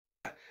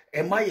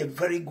Am I a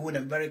very good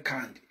and very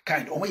kind?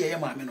 Omo ye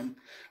maamenom.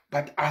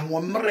 But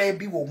ahomre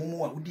bi wo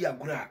mumu a udi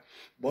agura.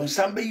 But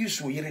some be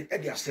use we yere e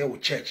dey say wo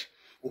church,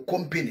 wo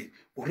company,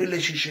 wo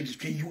relationships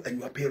between you and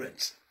your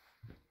parents.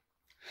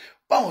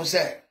 But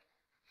say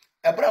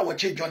ebra wo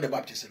che John the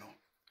Baptist no.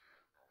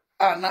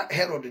 Na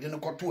Herod de no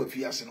koto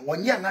afiase no.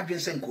 Wonye na dwen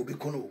se nko bi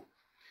kono.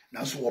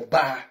 Na so wo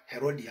ba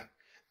Herodia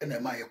na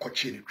ma ye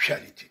koche ni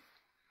reality.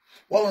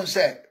 Won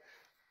say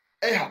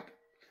Ahab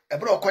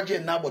ebra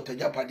okoje na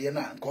botoja pade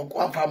na nko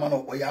amfa ma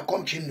no oya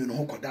komchi nnu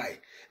ho kodai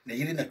na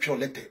yiri na twa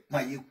lete ma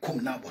ye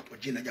kum na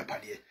botoje na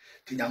japade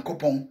ti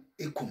nyankopon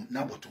ekum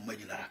na boto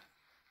magina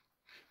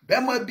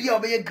bema bia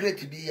obeye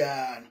great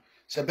bia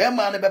se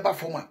bema na beba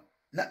foma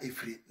na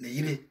efri na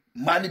yiri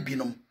mani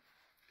binom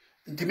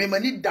nti me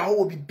mani da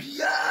ho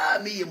bia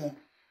me yemo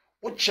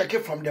wo check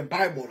it from the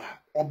Bible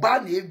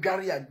oba na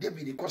edware ya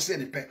David ko se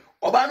ne pe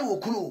oba na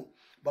wokunu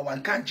but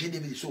one can't change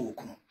David so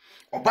wokunu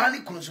oba ni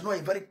kunu so no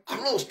very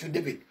close to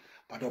David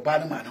but oba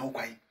na man ho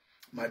kwan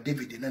ma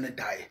David na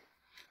die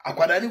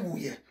akwada ni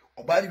wuye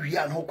oba ni wi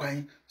an ho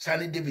kwan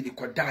sane David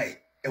ko die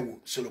ewo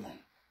Solomon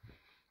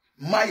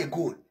my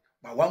good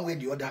but one way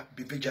the other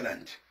be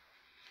vigilant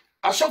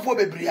asofo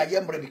bebre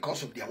ayembre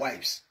because of their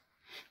wives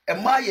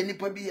and my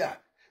nipa bia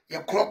ye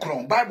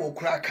krokron Bible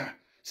kraka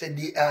said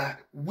they are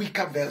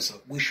weaker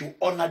vessels. We should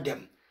honor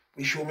them,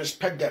 we should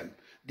respect them,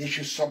 they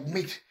should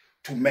submit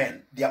to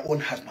men, their own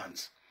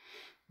husbands.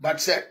 But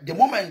the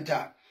moment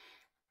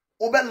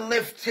oba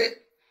left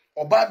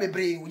oba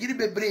bebre yiri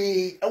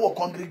bebre our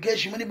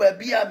congregation many ba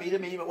bia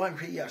me wan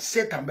hwe ya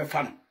Satan be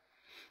fa no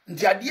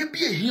nti ade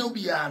bia hia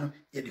bia no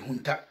ye de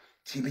hunta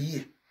ti be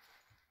ye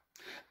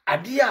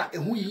ade a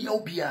ehu hia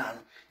bia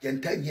no ye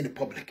nta nyi ne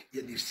public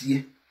ye de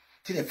sie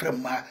ti ne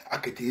frem ma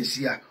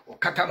aketensia o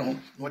kata no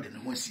no de ne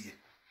ho sie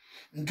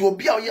nti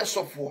obi a ye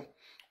sofo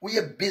we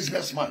a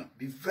businessman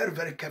be very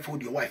very careful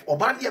with your wife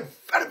oba ye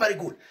very very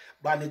good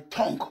but the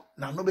tongue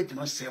na no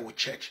betima say with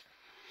church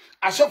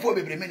asofo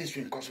bebre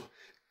ministry nkoso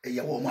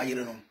ye wo ma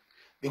yire no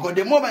because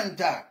the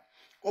moment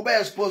oba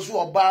expose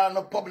oba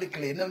no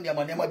publicly no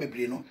nyama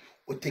bebre no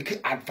will take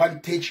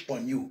advantage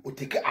on you, will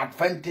take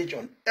advantage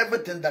on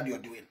everything that you're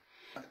doing.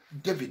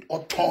 David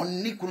or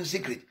Tony couldn't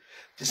secret.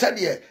 She said,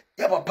 yeah,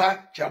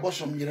 papa,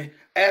 Chabosom yere,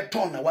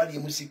 ton a wadi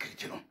mu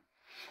secret, you know.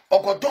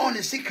 Or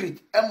Tony secret,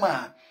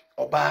 Emma,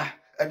 Oba,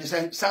 and the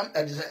same some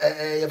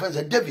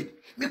David.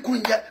 Me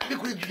couldn't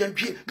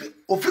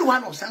or free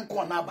one of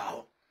Sanko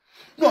Nabao.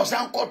 No,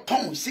 Sanko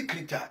Tom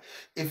secret,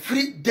 a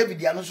free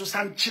David, and also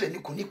some children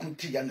you couldn't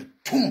tea and a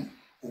tomb.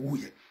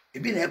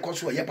 It been a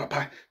course where your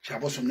papa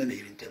Chabosom in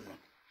them.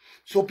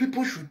 So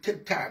people should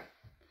take time.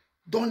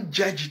 Don't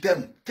judge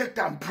them. Take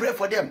time, pray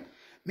for them.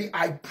 Me,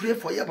 I pray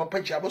for your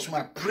papa Chabosom,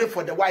 I pray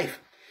for the wife.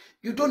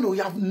 You don't know,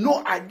 you have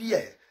no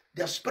idea.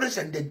 The spirits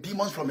and the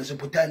demons from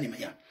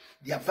Mesopotamia,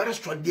 they are very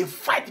strong. They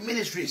fight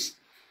ministries,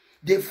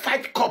 they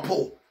fight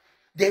couple,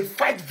 they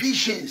fight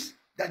visions.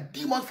 The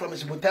demons from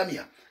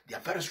Mesopotamia, they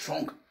are very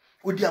strong.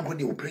 Who they are good,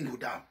 they will bring you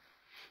down.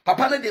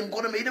 Papa ne dem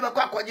go no me never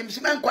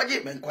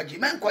kwaje men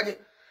kwaje.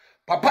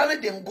 Papa ne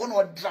dem go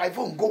no drive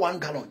on go 1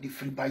 gallon the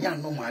free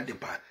bayan no ma de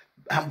pa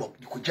Hamburg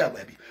the koja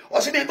baby. O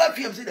se me ba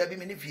fie se da bi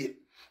me ne fie.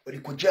 O the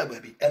koja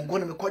baby en go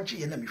no me kwaje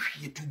ye na me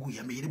hwie tugu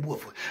ya me yiri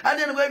buofo.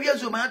 Ade no ba wi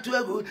azo ma to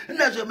ago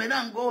na zo me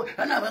na ngo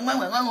na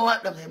nwanwa wa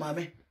da me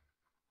mame.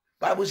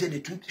 Bible say the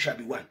truth shall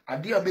be one.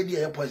 Ade obedi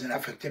e poison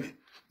affect me.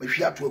 Me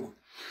hwie ato ago.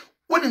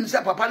 Wonim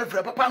se papa ne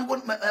frɛ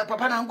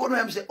papa na ngo no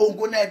em se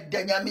ongo na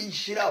danya me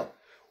nhira.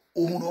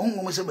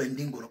 Ohunu se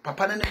bandingo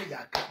papa na ne ya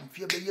aka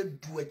mfie be ye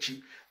du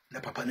achi na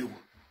papa na wu.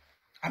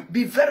 And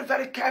be very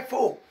very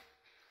careful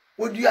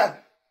with your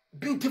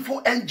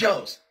beautiful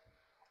angels.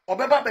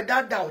 Obeba be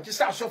dada o ti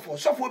sa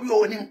sofo bi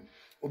onim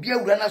obi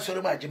awura na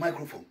sori ma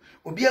microphone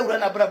obi awura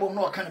na brabo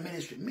no kind of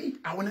ministry. Me,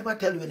 I will never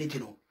tell you anything.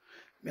 No.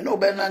 Me no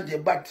be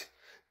nande, but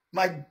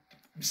my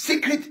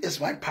secret is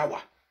my power.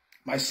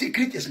 My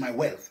secret is my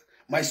wealth.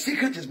 My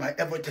secret is my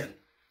everything.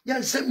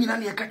 Yan se mi na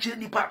ne ka kire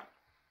nipa.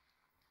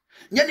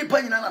 Nya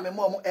nipa nyina na me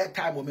mo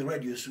airtime o me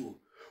radio so.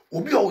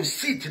 Obi o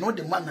sit no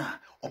the manner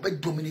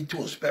obe dominate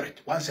your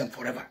spirit once and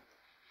forever.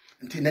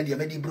 Until na dia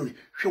me di bro.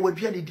 Hwe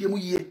wadua de die mu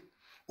yie.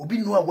 Obi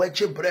no a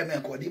wache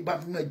breme ko de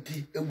ba ma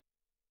di.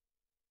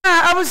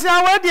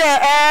 Abusia we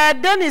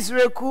de Dennis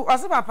Reku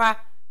ose papa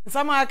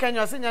nsama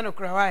akanyo ose nya no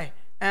kura wai.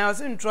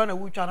 Ose ntro na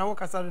wutwa na wo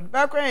kasa do.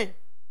 Ba kwen.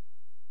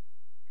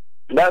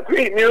 Da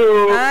kwen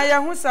you. Ya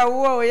hu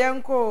sawo o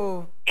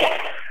yenko.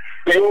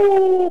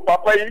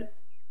 Papa yi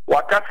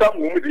wakasa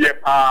mumdiye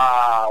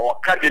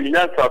wakade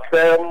nyansa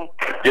fem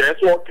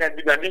yeso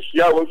wakade na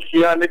dishia wo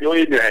hia ne de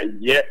oye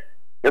ye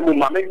e mu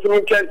mama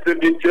nso kente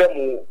de tire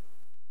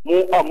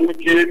mu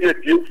amutie ne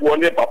tiefo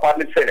ne papa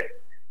ne se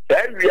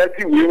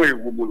wiasi we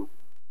wubulu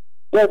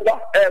wo ba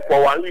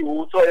ko wali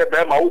wo so ye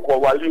be ma wo ko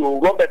wali wo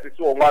Robert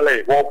so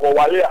wale wo ko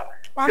wali a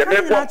ye be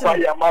ko fa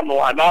ya ma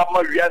no ana ma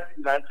wiasi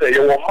na nse ye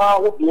wo ma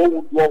wo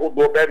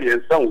do be ne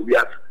nsan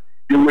wiasi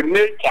ye wo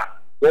nature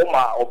wo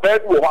ma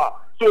obed wo ha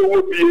so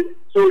wo bi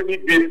so ni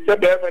bi se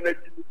be ma na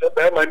ti se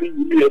be ma ni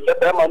yimi se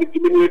be ma ni ti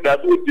ni da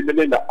so ti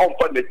ni na on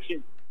fa na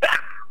ti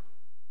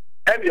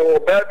and your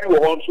baby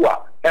wants to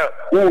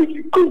who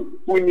is cool,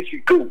 who is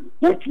cool,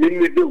 what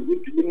you do,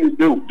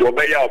 your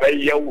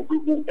baby,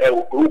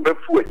 who be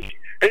foolish.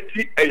 It's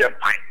a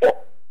fine.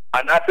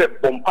 And I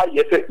said, Bompa,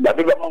 yes,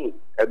 the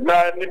and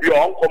man, if your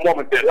uncle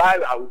moment, the lie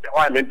out,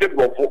 I'm in the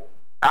book.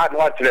 I don't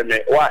want to know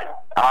why.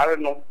 I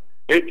don't know.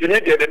 It's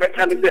needed the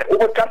mechanism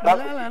overcast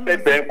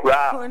that bank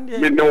crowd.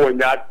 You know, in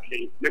that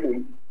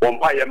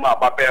Bompa, my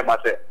papa,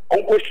 say,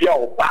 Uncle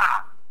Xiao Ba,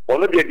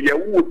 all of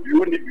the wood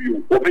you need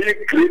you, or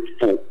very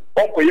grateful.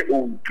 Uncle,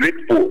 you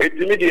grateful. It's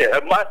immediate,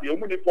 a mass, the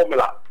only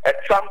formula, at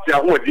something I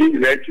want to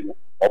legend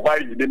or buy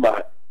the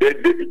man.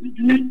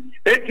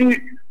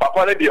 Eti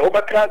papa le de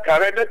obaka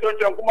kare ne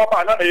tonjo kuma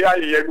pa na ya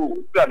ye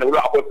ru sa ne ura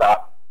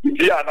akota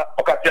ti ana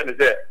okati ne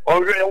se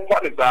onwe yo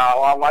fa ne sa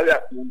wa wale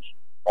ku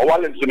o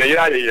wale nso ne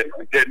ya ye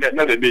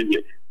na le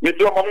ne mi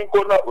to mo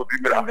ko na obi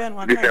mira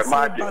bi fe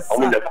ma di o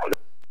mo le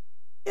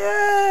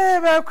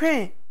ba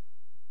queen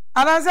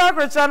alanza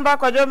kwechan ba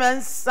kwajo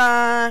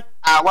mensa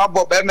wa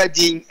bo be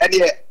madin e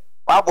de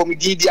wa bo mi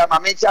di ama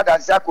me cha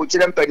dansa ko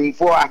kire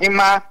mpanimfo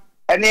ahema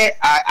ene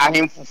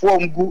ahemfufo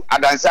mgu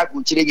adansa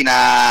ku kire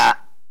gina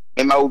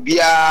mema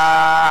obia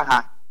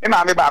ha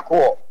mema me ba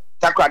ko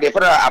takra de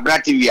fara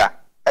abnati wia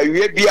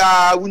awie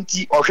bia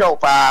wunti ohwe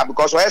opa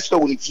because o yeso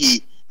woni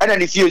fi ena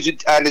ni fi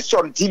and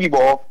so TV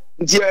bo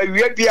nti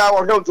awie bia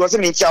ohwe oto se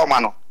me chia o ma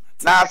no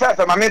na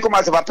afa ma me ko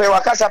ma se papa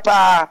wa kasa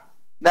pa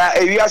na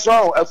awia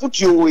so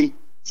afutuo we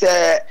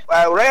se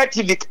Royal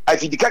TV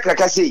afidika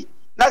kraka sei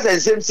na se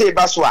nsem sei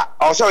ba so a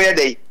o so ye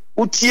dey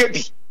utie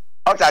bi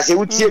o ta se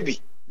utie bi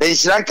the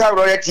Shranka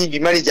Royal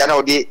TV manager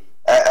now the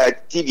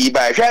TV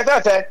by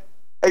Shafa.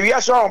 We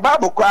are so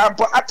Babu Cramp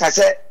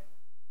atase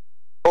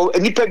or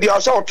nipa be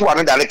also to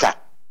another liquor.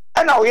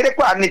 And now we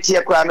require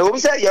Nitia Crown. We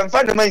say, young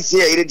fundamental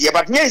here,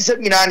 but yes,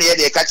 in an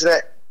area catch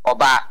or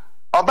bar.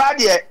 Or bad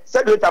ye,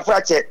 said with a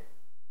fracture.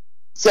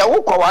 Say, I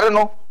don't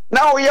know.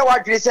 Now we are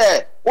what they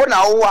say. Oh,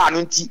 now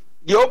one,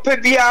 the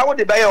open beer, what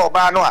the bay or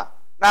barnoa.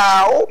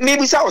 Now,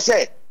 maybe so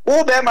say.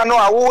 O be ma no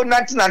a wo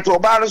nantina to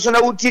ba no so na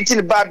wo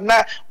titi bad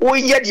na wo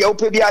ye de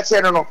opa bi a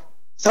che no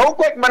so wo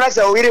kwet mana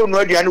sa wo ire no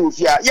aduane wo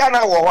fia ya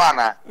na wo ho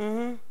ana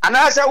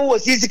ana sa wo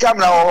sisi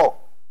camera wo ho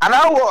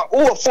ana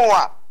wo phone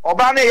a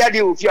oba na ya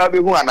de wo fia be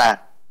hu ana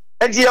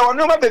enti ye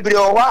wono ma bebre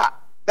wo ho a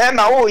be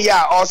ma wo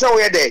ya o so wo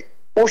ye de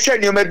wo hwe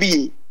ni ma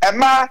bi e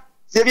ma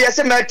se bi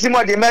ese ma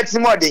timodi e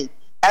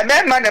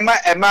me ma ne ma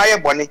e ma ye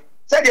bone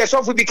se de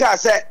so fu bi ka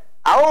se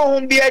a wo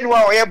hu bi anu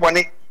a wo ye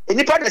bone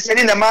enipa de se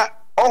ni na ma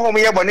ohom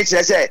ye boni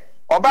kire se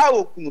oba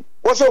okunu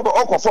wo so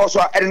okofo so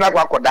ede na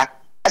kwakoda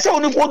ase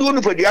woni kodu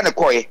woni padua ne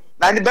koye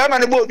na ne ba ma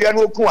ne bo odua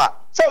ne oku a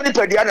se woni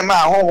padua ne ma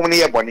ahohom ne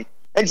ye boni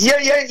enti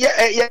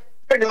ye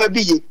ne ma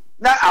biye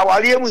na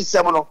awale mu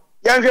nsem no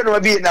ye hwe ne ma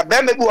biye na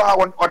ba ma bi wo ha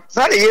won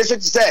otna ne yeso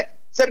ti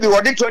se bi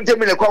wodi 20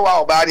 million kwa wa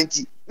oba ne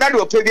nti na de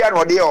opebia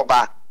no de ye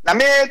oba na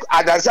me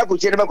adansa ko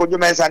chire ma ko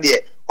dwuma nsa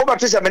de o ba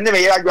to se me ne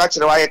me ye adwa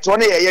kire wa ye to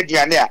ne ye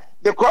duane a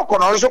de krokro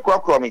no so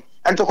krokro mi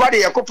ento kwa de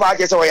ye ko pa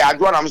ke se wo ye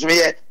adwa na mo so me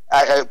ye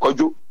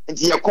koju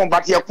nti ye kon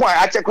bat ye kon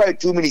a che kwa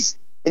 2 minutes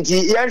nti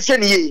ye hwe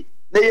ne ye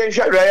na ye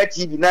hwe Royal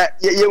TV na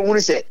ye hunu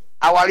se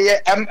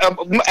awale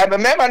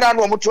mema na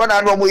no mo to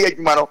na no mo ye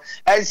adwuma no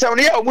ensem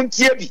ne ye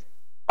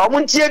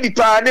omuntie bi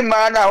pa ne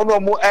ma na no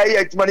mo ye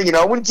adwuma ne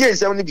nyina omuntie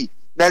ensem ne bi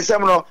na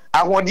ensem no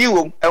ahodi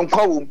wom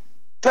enkwa wom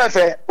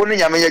fefe woni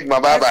nyame ye adwuma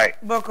bye bye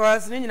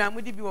because ne nyina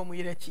mudi bi wo mo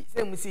yire chi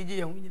se musiji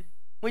ye hunyina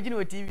mo gine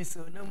o TV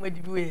so na mo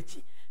di bi wo ye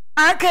chi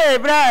aka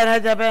ebra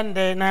raja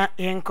bende na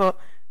yenko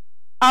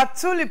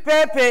atuli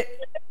pepe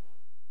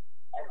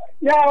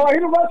ya wa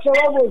hiru ba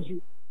so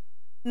bozu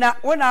na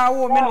wona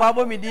awo me no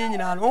abo me din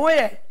nyina no wo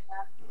ye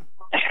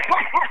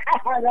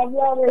ya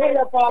bia wo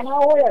ye pa na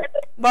wo ye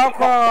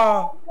bako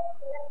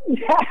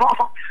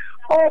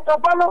o to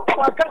palo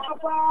wakati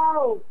pa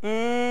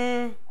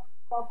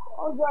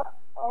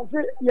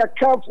oza ya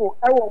careful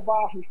e wo ba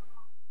hu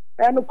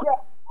enu kwa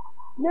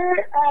ni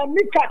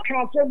nika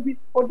kan bi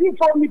odi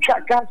fo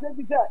nika kan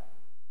bi se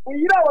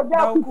oyira wo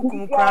ja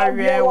kuku kwa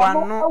ye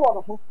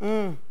wano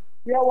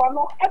ye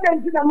wano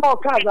adanti na ma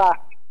okaza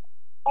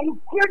anu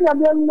kwenya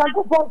me na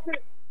go se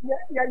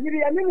ya yiri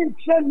ya ni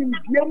ncheni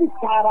bia mu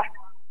sara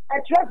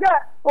a chese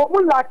o mu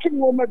lakin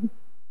wo ma bi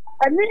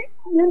ani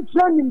ni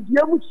ncheni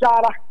bia mu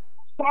sara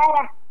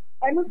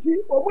anu ti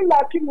o mu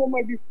lakin wo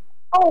ma bi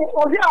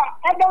o ya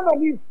adana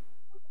ni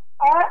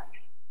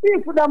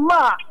if the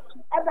ma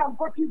adam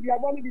ko ti bia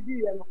boni bi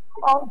ye no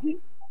onti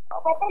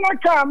papa na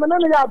ka me no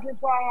ya bi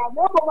pa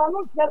no go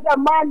no se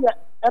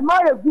ma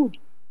ye good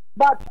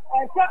but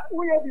say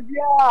we dey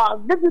bia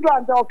digital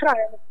and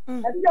okay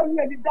and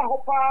you need da ho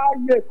pa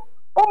ye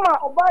o ma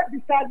oba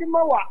decide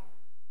ma wa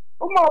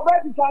e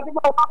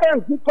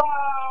hu pa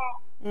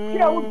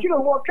ya o kiro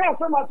ho ka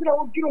so ma tira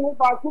o kiro ho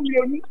ba ku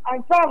mi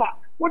ansana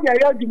wo dey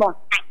ya dima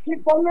ti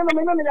po no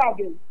me no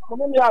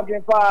ya bi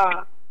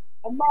pa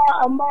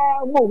ama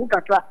wo hu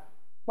katra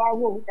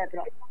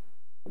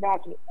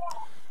that's it.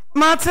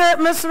 Mate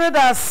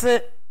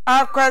mesmedase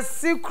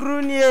akwasi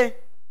krunie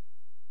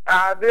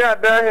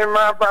ade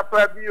hima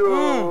papa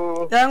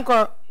bio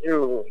yanko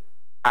yo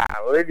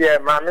We dear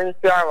Mammy,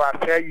 I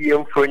say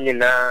you for you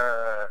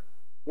now.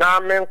 Now,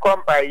 men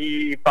come by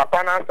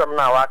Papa and some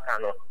now. I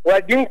can.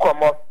 Well, didn't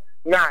come up.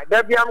 Now,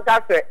 there be am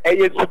got a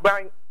year to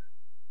buy.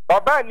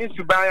 Oba ni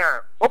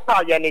subaya.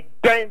 Opa ya ni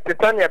den to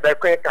turn your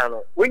back.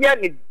 We ya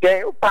ni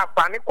den. Opa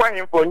panic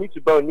him for need to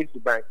buy, need to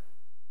buy.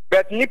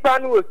 But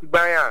Nipan was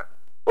subaya.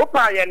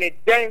 Opa ya ni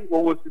den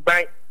was to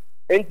buy.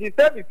 And she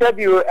said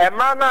you a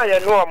man I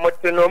know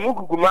much no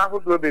muguma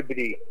who do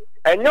be.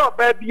 And your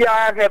baby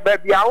I have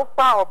baby out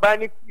or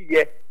banny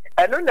here.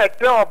 And on that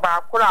throw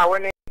about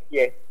when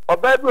here. Or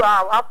baby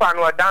up and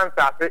or dance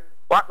at it.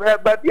 What her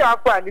baby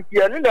up and if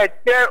you are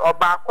that chair or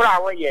back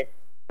crowd yet.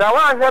 So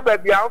I have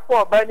baby out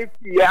for banny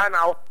here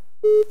now.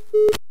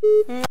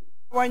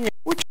 One year,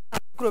 which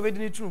could be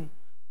in the room.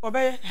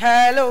 Obey,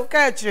 hello,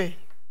 catch it.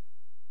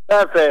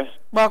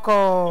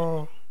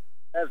 Bako.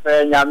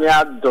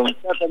 Nyamia don't.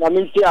 I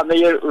mean, see, I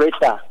may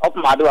rita of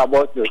Madu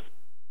about you.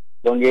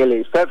 Don't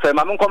really. Pepe,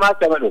 Mamma come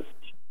out seven.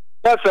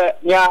 Pepe,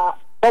 yeah,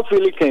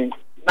 coffee king,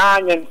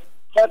 nine,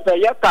 Pepe,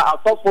 yaka, a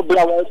couple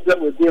blow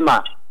with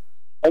Dima.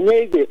 And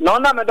maybe, no,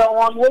 I don't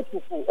want wait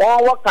to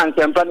all what can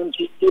company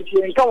if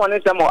you come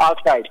on some more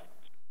outside.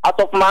 Out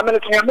of my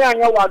minute, I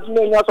know what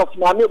doing of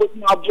my me with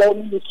my blow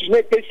to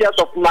make pictures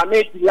of my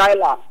mate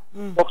Lila,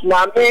 of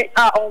my mate,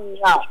 on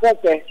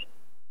Pepe.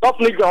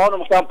 Softly go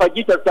on some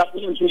Pagita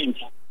Sapin.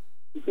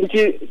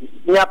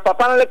 Near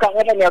Papa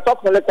Lecan, near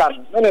Top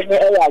Lecan, no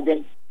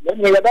again. Then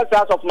you have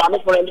that of Mammy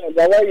for the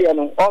way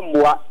and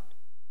Omboa,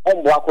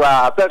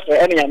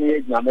 any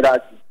age,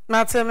 Namidasi.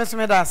 Not say, Miss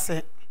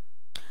Medasi.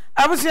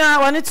 I was here, I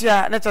wanted to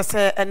let us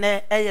say, and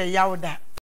a yauda.